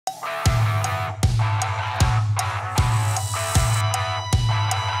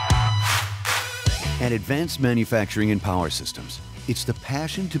At Advanced Manufacturing and Power Systems, it's the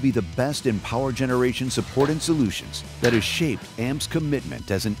passion to be the best in power generation support and solutions that has shaped AMPS'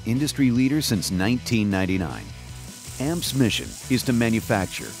 commitment as an industry leader since 1999. AMPS' mission is to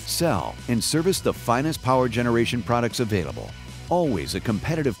manufacture, sell, and service the finest power generation products available, always at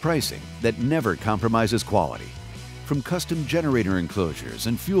competitive pricing that never compromises quality. From custom generator enclosures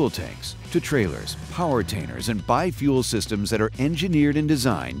and fuel tanks to trailers, power tainers, and bi-fuel systems that are engineered and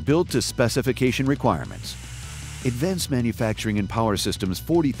designed built to specification requirements. Advanced Manufacturing and Power Systems'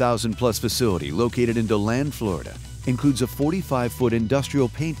 40,000-plus facility located in Deland, Florida, includes a 45-foot industrial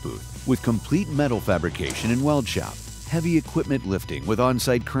paint booth with complete metal fabrication and weld shop, heavy equipment lifting with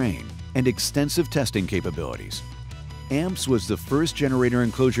on-site crane, and extensive testing capabilities. AMPS was the first generator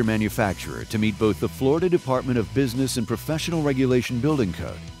enclosure manufacturer to meet both the Florida Department of Business and Professional Regulation Building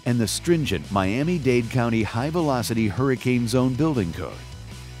Code and the stringent Miami-Dade County High-Velocity Hurricane Zone Building Code.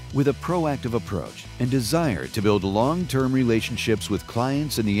 With a proactive approach and desire to build long-term relationships with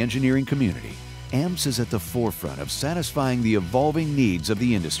clients and the engineering community, AMPS is at the forefront of satisfying the evolving needs of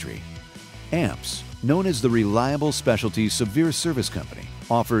the industry. AMPS, known as the Reliable Specialty Severe Service Company,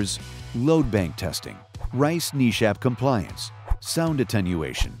 offers load bank testing, RICE-NESHAP compliance, sound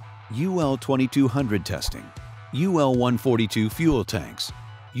attenuation, UL 2200 testing, UL 142 fuel tanks,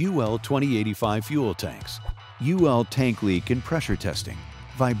 UL 2085 fuel tanks, UL tank leak and pressure testing,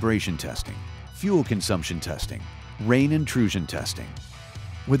 vibration testing, fuel consumption testing, rain intrusion testing.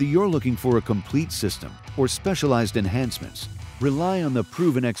 Whether you're looking for a complete system or specialized enhancements, rely on the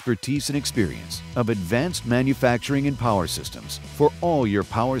proven expertise and experience of Advanced Manufacturing and Power Systems for all your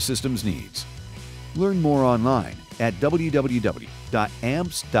power systems needs. Learn more online at www.amps.cc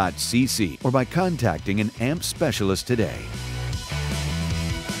or by contacting an AMPS specialist today.